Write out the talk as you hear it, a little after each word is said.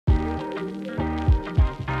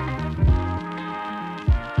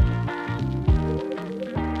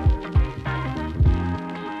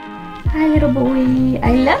Hi, little boy.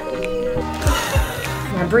 I love you.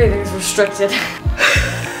 My breathing's restricted.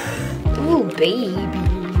 Ooh, baby.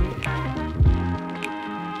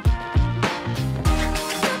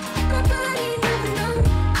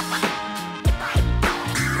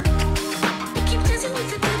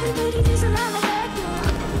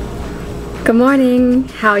 Good morning.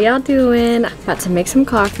 How y'all doing? About to make some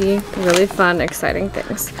coffee. Really fun, exciting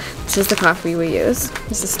things. This is the coffee we use.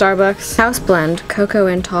 This is Starbucks House Blend Cocoa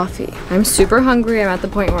and Toffee. I'm super hungry. I'm at the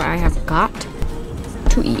point where I have got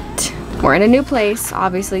to eat. We're in a new place.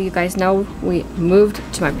 Obviously, you guys know we moved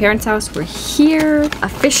to my parents' house. We're here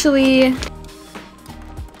officially.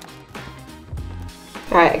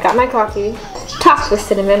 All right, I got my coffee. Topped with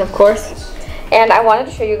cinnamon, of course. And I wanted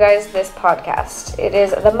to show you guys this podcast. It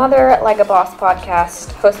is the Mother Like a Boss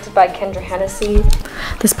podcast, hosted by Kendra Hennessy.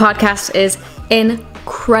 This podcast is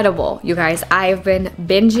incredible, you guys. I've been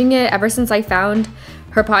binging it ever since I found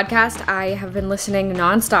her podcast. I have been listening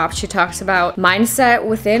nonstop. She talks about mindset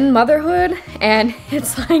within motherhood, and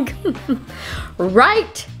it's like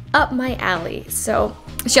right up my alley. So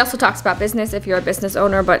she also talks about business if you're a business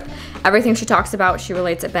owner, but everything she talks about, she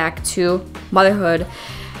relates it back to motherhood.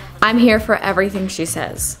 I'm here for everything she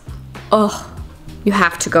says. Oh, you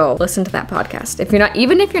have to go listen to that podcast. If you're not,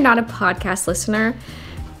 even if you're not a podcast listener,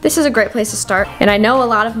 this is a great place to start. And I know a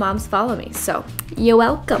lot of moms follow me, so you're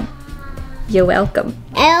welcome. You're welcome.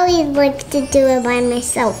 I always like to do it by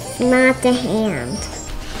myself, not the hand.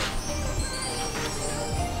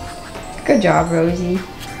 Good job, Rosie.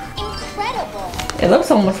 Incredible. It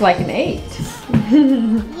looks almost like an 8.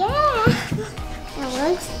 Yeah, it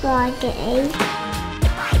looks like an 8.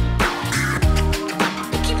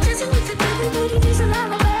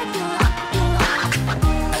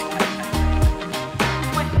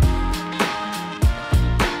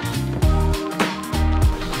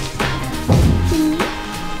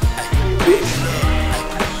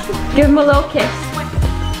 Give him a little kiss.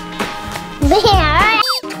 There.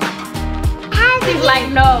 He's like,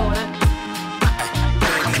 no.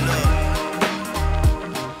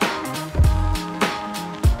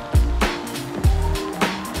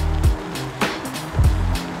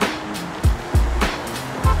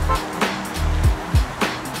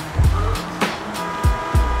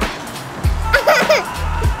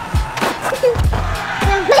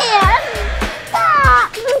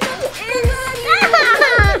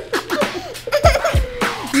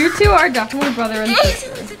 You two are definitely brother and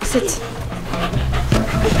sister. Sit.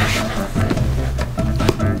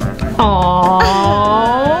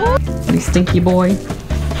 Aww. You stinky boy.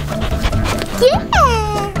 Yeah.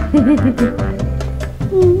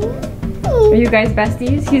 Are you guys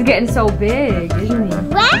besties? He's getting so big, isn't he?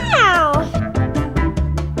 Wow.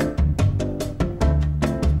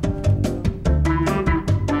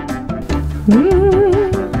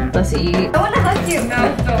 Let's eat. I want to hug you. No,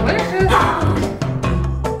 it's delicious.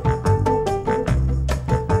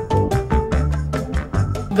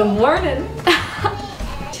 Good morning.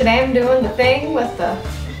 Today I'm doing the thing with the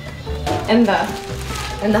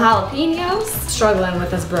jalapenos. Struggling with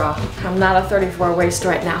this bra. I'm not a 34 waist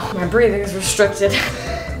right now. My breathing is restricted.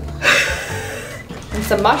 And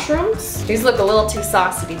some mushrooms. These look a little too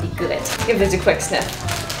saucy to be good. Give this a quick sniff.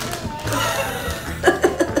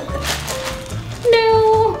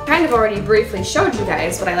 No. Kind of already briefly showed you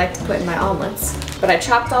guys what I like to put in my omelets. But I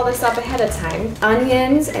chopped all this up ahead of time.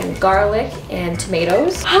 Onions and garlic and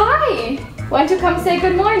tomatoes. Hi! Why don't you come say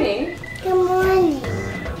good morning? Good morning.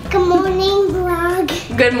 Good morning,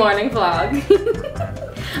 vlog. Good morning, vlog.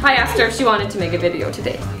 I asked her if she wanted to make a video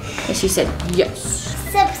today. And she said yes.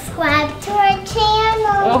 Subscribe to our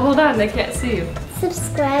channel. Oh, hold on, they can't see you.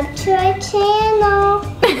 Subscribe to our channel.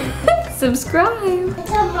 Subscribe.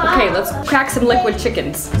 Okay, let's crack some liquid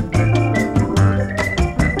chickens.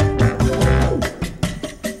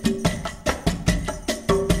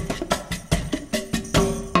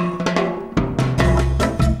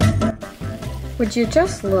 Would you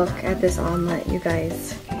just look at this omelet, you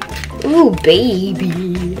guys? Ooh,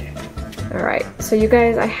 baby. All right, so you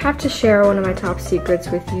guys, I have to share one of my top secrets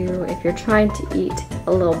with you. If you're trying to eat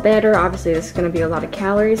a little better, obviously this is gonna be a lot of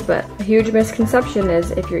calories, but a huge misconception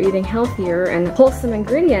is if you're eating healthier and wholesome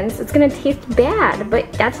ingredients, it's gonna taste bad,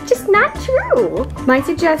 but that's just not true. My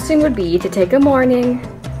suggestion would be to take a morning,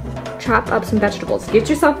 chop up some vegetables. Get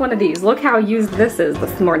yourself one of these. Look how used this is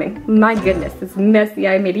this morning. My goodness, it's messy.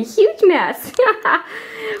 I made a huge mess.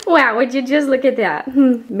 Wow, would you just look at that?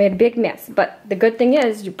 Made a big mess. But the good thing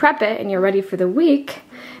is you prep it and you're ready for the week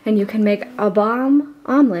and you can make a bomb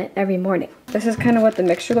omelet every morning. This is kind of what the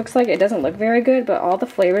mixture looks like. It doesn't look very good, but all the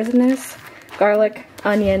flavors in this, garlic,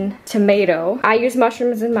 onion, tomato. I use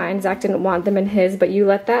mushrooms in mine. Zach didn't want them in his, but you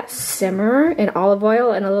let that simmer in olive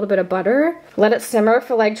oil and a little bit of butter. Let it simmer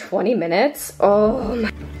for like 20 minutes. Oh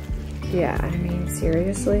my. Yeah, I mean,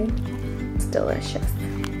 seriously, it's delicious.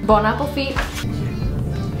 Bon appetit.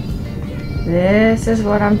 This is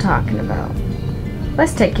what I'm talking about.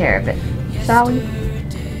 Let's take care of it, shall we?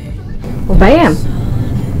 Well, bam!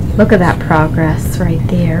 Look at that progress right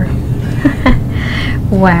there.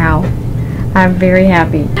 Wow, I'm very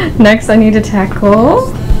happy. Next, I need to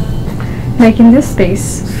tackle making this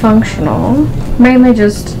space functional. Mainly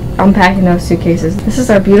just unpacking those suitcases. This is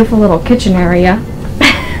our beautiful little kitchen area.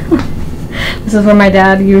 This is where my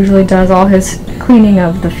dad usually does all his cleaning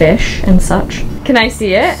of the fish and such. Can I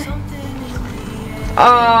see it?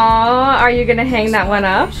 Aww, are you gonna hang that one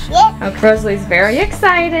up? Yeah. Okay, Rosalie's very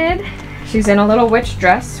excited. She's in a little witch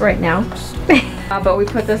dress right now. But we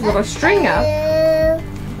put this little string up.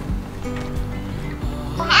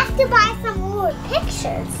 I have to buy some more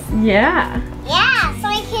pictures. Yeah. Yeah, so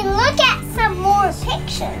I can look at some more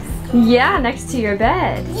pictures. Yeah, next to your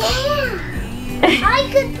bed. Yeah. I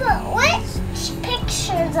could put which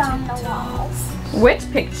pictures on the walls? Which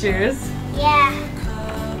pictures? Yeah.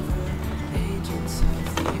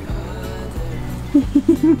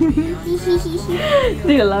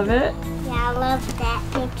 Do you love it? Yeah, I love that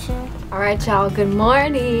picture. Alright y'all, good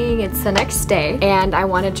morning. It's the next day and I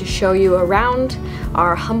wanted to show you around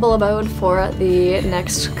our humble abode for the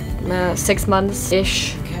next 6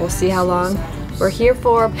 months-ish. We'll see how long we're here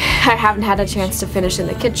for. I haven't had a chance to finish in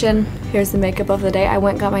the kitchen. Here's the makeup of the day. I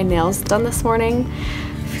went and got my nails done this morning.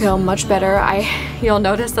 Feel much better. You'll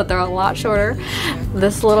notice that they're a lot shorter.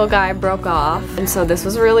 This little guy broke off and so this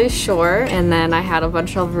was really short and then I had a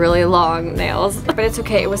bunch of really long nails. But it's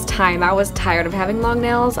okay, it was time. I was tired of having long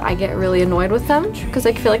nails. I get really annoyed with them because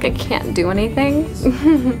I feel like I can't do anything.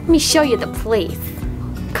 Let me show you the place.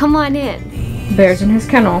 Come on in. Bear's in his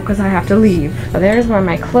kennel because I have to leave. So there's where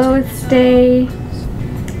my clothes stay.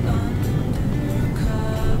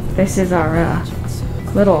 This is our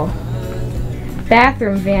little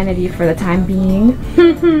bathroom vanity for the time being.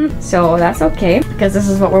 So that's okay because this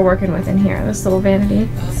is what we're working with in here, this little vanity.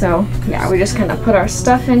 So yeah, we just kind of put our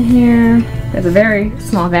stuff in here. It's a very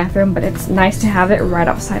small bathroom, but it's nice to have it right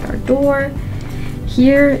outside our door.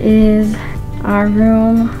 Here is our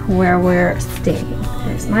room where we're staying.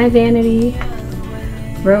 There's my vanity,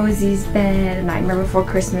 Rosie's bed, Nightmare Before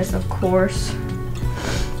Christmas, of course.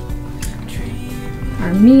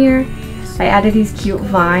 Our mirror. I added these cute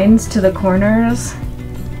vines to the corners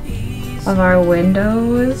of our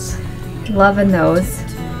windows. Loving those.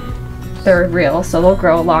 They're real, so they'll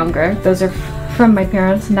grow longer. Those are from my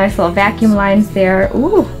parents. Nice little vacuum lines there.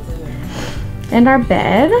 Ooh. And our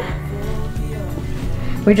bed.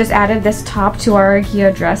 We just added this top to our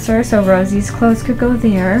IKEA dresser so Rosie's clothes could go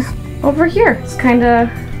there. Over here, it's kind of,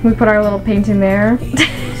 we put our little painting there.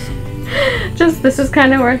 This is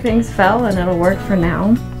kind of where things fell and it'll work for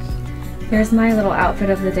now. Here's my little outfit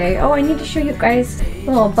of the day. Oh, I need to show you guys a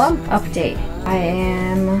little bump update. I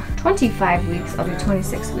am 25 weeks. I'll be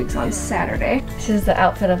 26 weeks on Saturday. This is the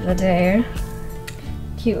outfit of the day.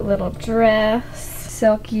 Cute little dress,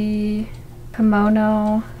 silky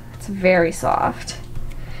kimono. It's very soft.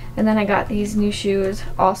 And then I got these new shoes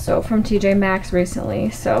also from TJ Maxx recently.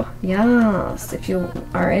 So yes, if you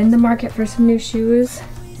are in the market for some new shoes,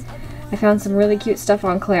 I found some really cute stuff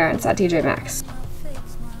on clearance at TJ Maxx.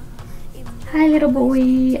 Hi little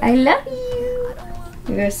boy, I love you.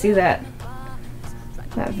 You guys see that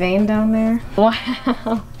vein down there?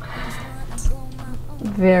 Wow.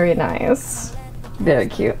 Very nice. Very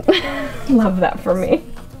cute. Love that for me.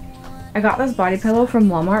 I got this body pillow from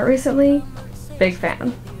Walmart recently. Big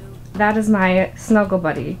fan. That is my snuggle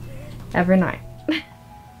buddy every night.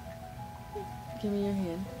 Give me your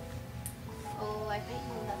hand. Oh, I think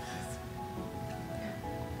you love this.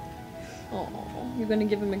 Oh, you're gonna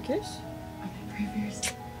give him a kiss?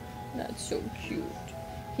 That's so cute.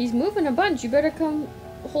 He's moving a bunch. You better come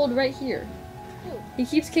hold right here. He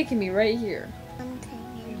keeps kicking me right here.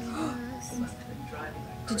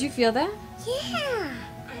 Did you feel that? Yeah.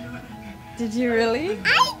 Did you really?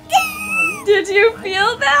 I did. Did you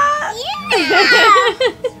feel that? Yeah.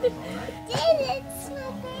 Did it's my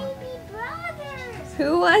baby brother.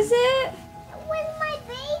 Who was it? It was my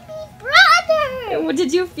baby brother.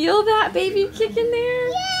 Did you feel that baby kick in there?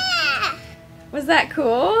 Yeah. Was that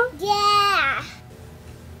cool? Yeah.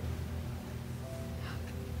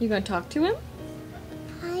 You gonna talk to him?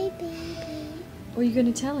 Hi, baby. Or are you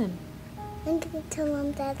gonna tell him? I'm gonna tell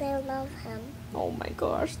him that I love him. Oh my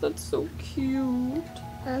gosh, that's so cute.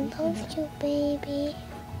 I love you, baby.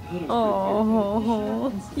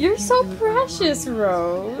 Oh, you're so precious,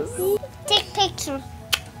 Rose. Take picture.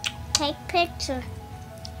 Take picture.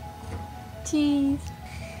 Cheese.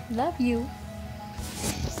 Love you.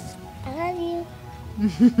 I love you.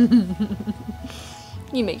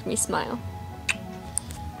 You make me smile.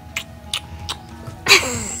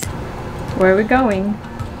 Where are we going?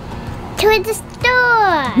 To the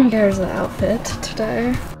store. Here's the outfit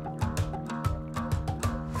today.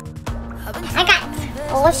 I got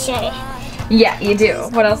a shirt. Yeah, you do.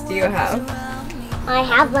 What else do you have? I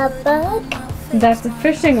have a book. That's a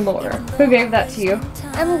fishing lure. Who gave that to you?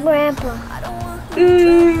 I'm Grandpa.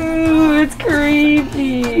 Ooh, it's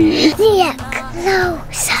creepy. Look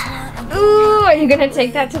closer. Ooh, are you gonna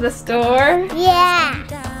take that to the store? Yeah.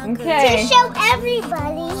 Okay. To show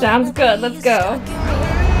everybody. Sounds good. Let's go.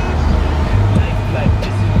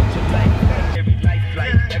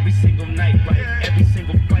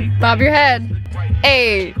 Bob your head.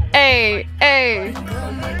 Hey, hey, hey.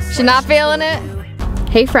 She not feeling it?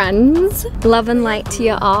 Hey friends, love and light to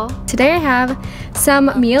you all. Today I have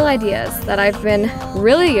some meal ideas that I've been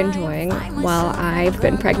really enjoying while I've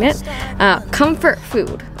been pregnant. Comfort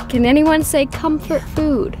food. Can anyone say comfort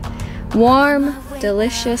food? Warm,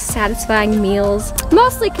 delicious, satisfying meals,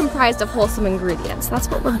 mostly comprised of wholesome ingredients. That's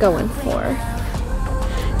what we're going for.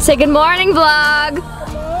 Say good morning, vlog. Good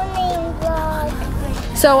morning,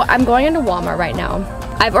 vlog. So I'm going into Walmart right now.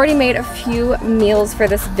 I've already made a few meals for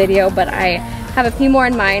this video, but I have a few more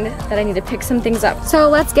in mind that I need to pick some things up. So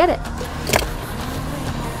let's get it.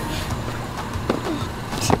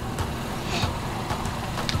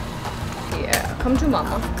 Yeah, come to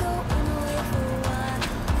mama.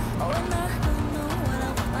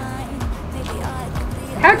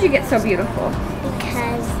 How'd you get so beautiful?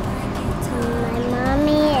 Because my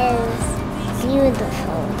mommy is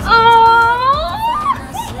beautiful. Oh,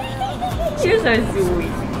 you're so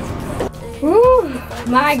sweet. Ooh,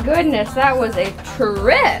 my goodness, that was a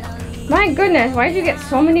trip. My goodness, why did you get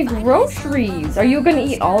so many groceries? Are you gonna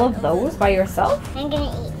eat all of those by yourself? I'm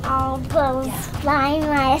gonna eat all those by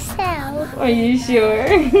myself. Are you sure?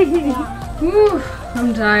 Ooh,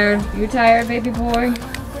 I'm tired. You tired, baby boy?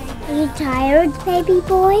 Are you tired, baby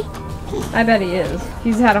boy? I bet he is.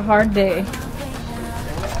 He's had a hard day.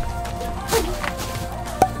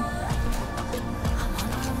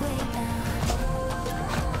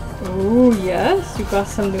 Oh yes, you got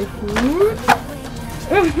some new food.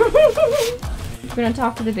 You're gonna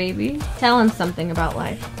talk to the baby. Tell him something about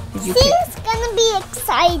life. He's gonna be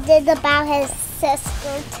excited about his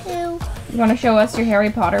sister too. You wanna show us your Harry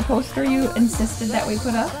Potter poster you insisted that we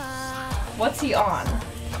put up? What's he on?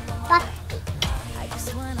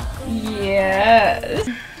 Yes.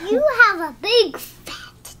 You have a big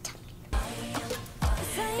fat tummy.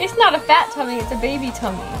 It's not a fat tummy, it's a baby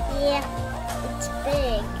tummy. Yeah, it's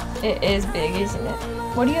big. It is big, isn't it?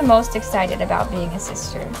 What are you most excited about being a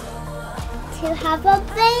sister? To have a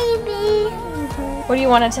baby. What do you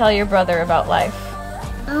want to tell your brother about life?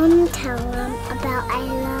 Tell him about I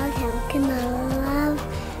love him. Gonna love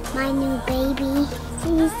my new baby.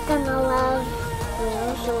 He's gonna love me.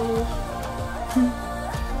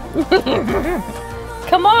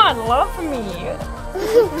 Come on, love me.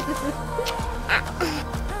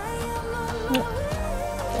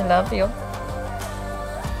 I love you.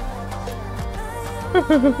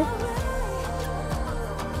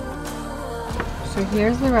 So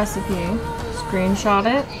here's the recipe. Screenshot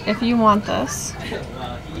it if you want this.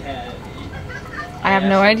 I have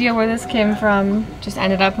no idea where this came from. Just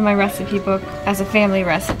ended up in my recipe book as a family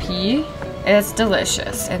recipe. It's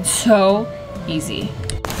delicious and so easy.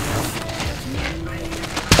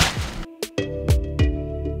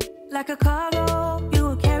 Like a cargo, you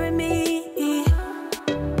will carry me.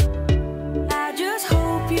 I just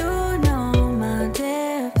hope you know my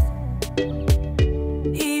depth,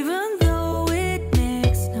 even though it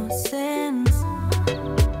makes no sense.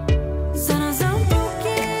 Sometimes I'm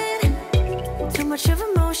broken, too much of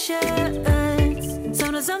emotion.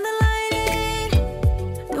 Sometimes I'm the lightning,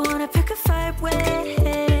 don't wanna pick a fight with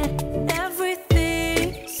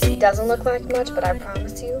everything. It doesn't look like much, but I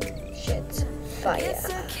promise you, shit's fire.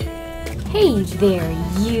 Hey there,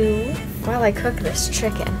 you. While I cook this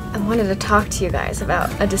chicken, I wanted to talk to you guys about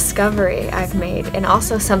a discovery I've made and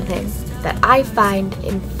also something that I find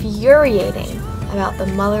infuriating about the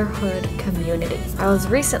motherhood community. I was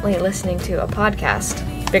recently listening to a podcast.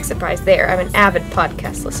 Big surprise there, I'm an avid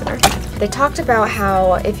podcast listener. They talked about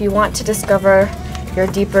how if you want to discover your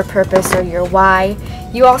deeper purpose or your why,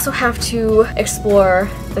 you also have to explore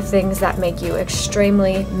the things that make you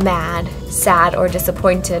extremely mad, sad, or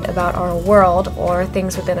disappointed about our world or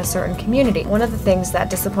things within a certain community. One of the things that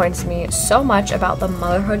disappoints me so much about the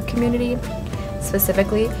motherhood community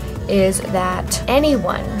specifically is that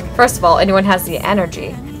anyone, first of all, anyone has the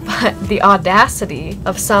energy, but the audacity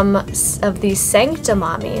of some of these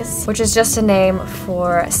sanctimommies, which is just a name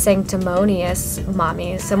for sanctimonious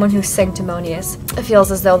mommies, someone who's sanctimonious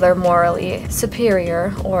feels as though they're morally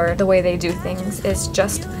superior, or the way they do things is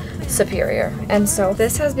just superior. And so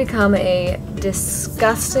this has become a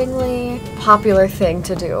disgustingly popular thing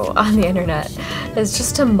to do on the internet. It's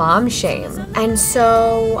just to mom shame. And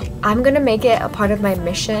so I'm gonna make it a part of my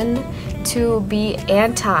mission to be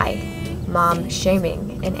anti-mom shaming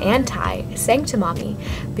and anti-sanctimommy,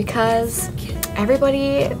 because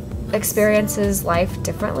everybody experiences life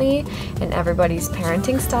differently and everybody's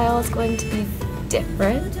parenting style is going to be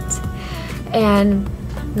different. And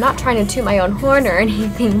I'm not trying to toot my own horn or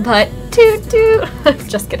anything, but toot toot.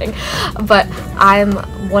 Just kidding. But I'm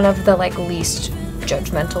one of the least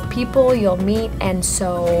judgmental people you'll meet, and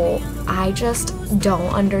so I just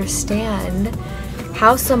don't understand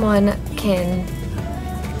how someone can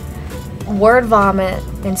word vomit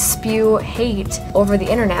and spew hate over the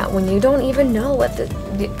internet when you don't even know what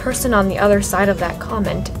the person on the other side of that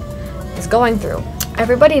comment is going through.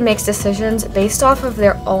 Everybody makes decisions based off of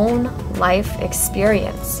their own life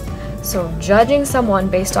experience. So judging someone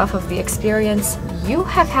based off of the experience you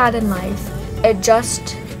have had in life, it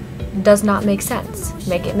just does not make sense.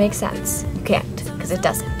 Make it make sense. You can't, because it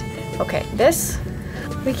doesn't. Okay,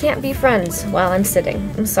 we can't be friends while I'm sitting.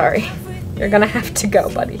 I'm sorry. You're gonna have to go,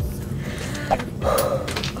 buddy.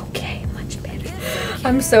 Okay, much better.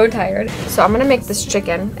 I'm so tired. So I'm gonna make this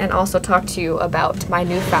chicken and also talk to you about my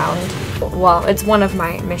newfound, well, it's one of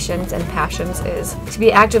my missions and passions, is to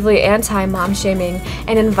be actively anti-mom shaming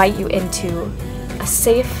and invite you into a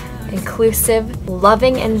safe, inclusive,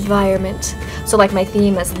 loving environment. So my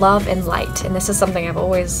theme is love and light, and this is something I've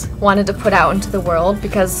always wanted to put out into the world,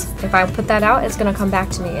 because if I put that out, it's gonna come back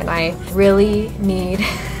to me, and I really need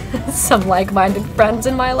some like-minded friends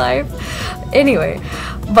in my life. Anyway,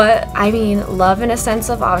 but I mean love in a sense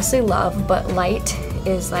of obviously love, but light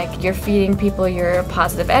is you're feeding people your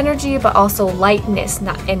positive energy, but also lightness,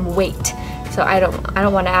 not in weight. So I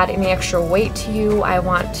don't want to add any extra weight to you. I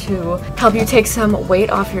want to help you take some weight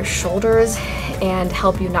off your shoulders and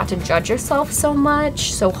help you not to judge yourself so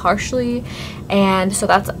much, so harshly. And so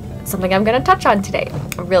that's something I'm going to touch on today.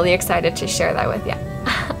 I'm really excited to share that with you.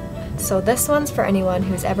 So this one's for anyone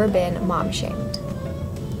who's ever been mom shamed.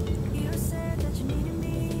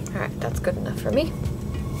 Alright, that's good enough for me.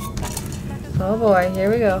 Oh boy,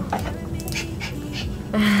 here we go.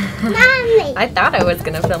 Mommy! I thought I was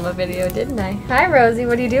gonna film a video, didn't I? Hi Rosie,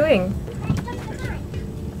 what are you doing?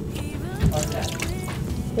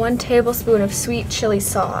 1 tablespoon of sweet chili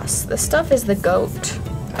sauce. This stuff is the GOAT,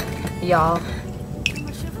 y'all.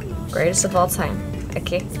 Greatest of all time.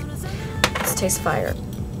 Okay, this tastes fire.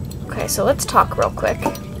 Okay, so let's talk real quick.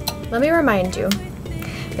 Let me remind you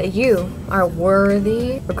that you are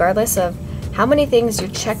worthy regardless of how many things you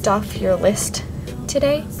checked off your list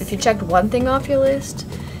today. If you checked one thing off your list,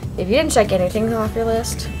 if you didn't check anything off your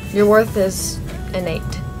list, your worth is innate.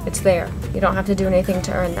 It's there. You don't have to do anything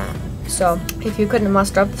to earn that. So if you couldn't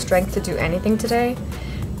muster up the strength to do anything today,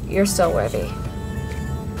 you're still worthy.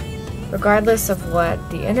 Regardless of what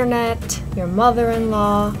the internet, your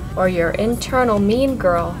mother-in-law, or your internal mean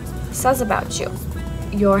girl says about you.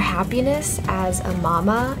 Your happiness as a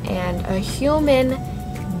mama and a human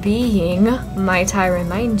being, might I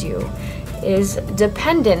remind you, is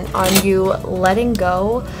dependent on you letting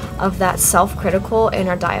go of that self-critical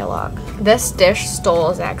inner dialogue. This dish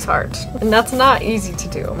stole Zach's heart, and that's not easy to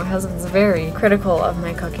do. My husband's very critical of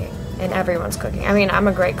my cooking and everyone's cooking. I mean, I'm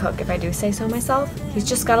a great cook if I do say so myself. He's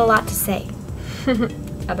just got a lot to say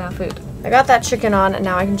about food. I got that chicken on, and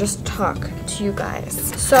now I can just talk to you guys.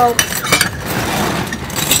 So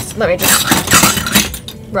let me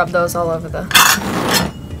just rub those all over the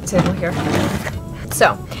table here.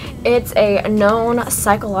 So it's a known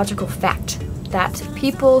psychological fact that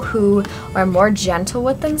people who are more gentle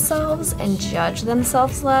with themselves and judge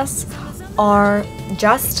themselves less are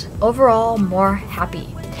just overall more happy.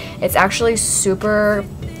 It's actually super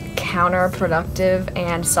counterproductive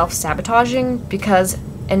and self-sabotaging, because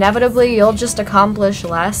inevitably you'll just accomplish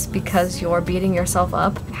less because you're beating yourself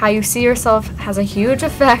up. How you see yourself has a huge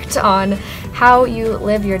effect on how you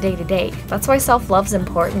live your day-to-day. That's why self-love's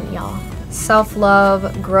important, y'all.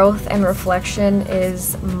 Self-love, growth, and reflection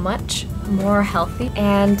is much more healthy.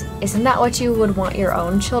 And isn't that what you would want your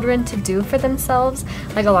own children to do for themselves?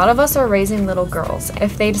 Like, a lot of us are raising little girls.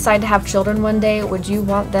 If they decide to have children one day, would you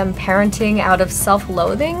want them parenting out of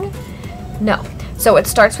self-loathing? No. So it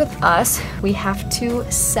starts with us. We have to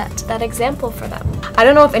set that example for them. I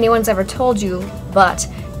don't know if anyone's ever told you, but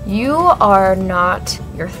you are not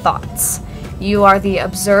your thoughts. You are the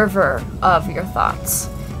observer of your thoughts.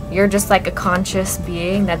 You're just like a conscious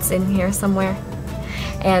being that's in here somewhere.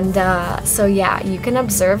 And so yeah, you can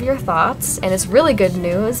observe your thoughts, and it's really good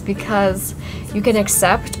news because you can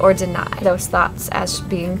accept or deny those thoughts as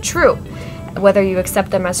being true, whether you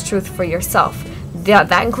accept them as truth for yourself. Yeah,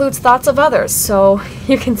 that includes thoughts of others, so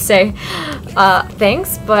you can say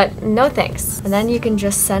thanks, but no thanks. And then you can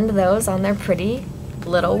just send those on their pretty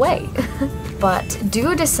little way. But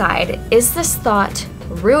do decide, is this thought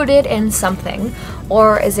rooted in something,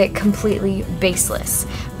 or is it completely baseless?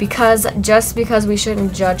 Because just because we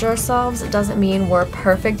shouldn't judge ourselves doesn't mean we're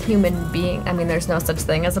perfect human beings. I mean, there's no such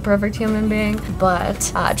thing as a perfect human being,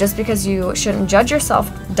 but just because you shouldn't judge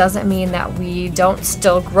yourself doesn't mean that we don't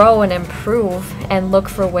still grow and improve and look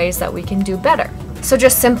for ways that we can do better. So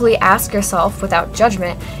just simply ask yourself without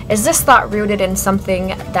judgment, is this thought rooted in something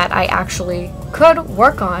that I actually could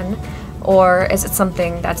work on, or is it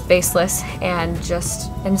something that's baseless and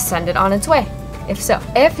send it on its way? If so,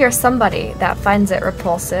 if you're somebody that finds it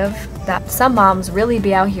repulsive that some moms really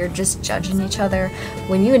be out here just judging each other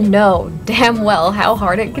when you know damn well how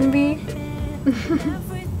hard it can be,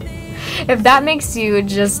 if that makes you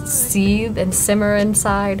just seethe and simmer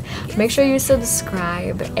inside, make sure you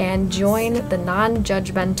subscribe and join the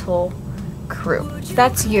non-judgmental crew. If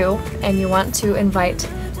that's you and you want to invite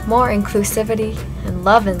more inclusivity and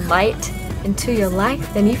love and light into your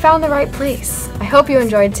life, then you found the right place. I hope you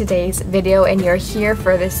enjoyed today's video and you're here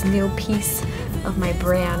for this new piece of my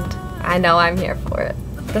brand. I know I'm here for it.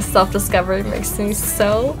 The self-discovery makes me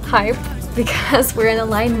so hyped because we're in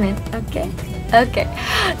alignment, okay? Okay,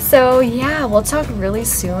 so yeah, we'll talk really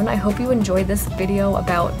soon. I hope you enjoyed this video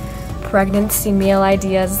about pregnancy meal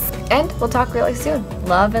ideas, and we'll talk really soon.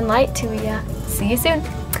 Love and light to ya. See you soon.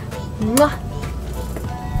 Mwah.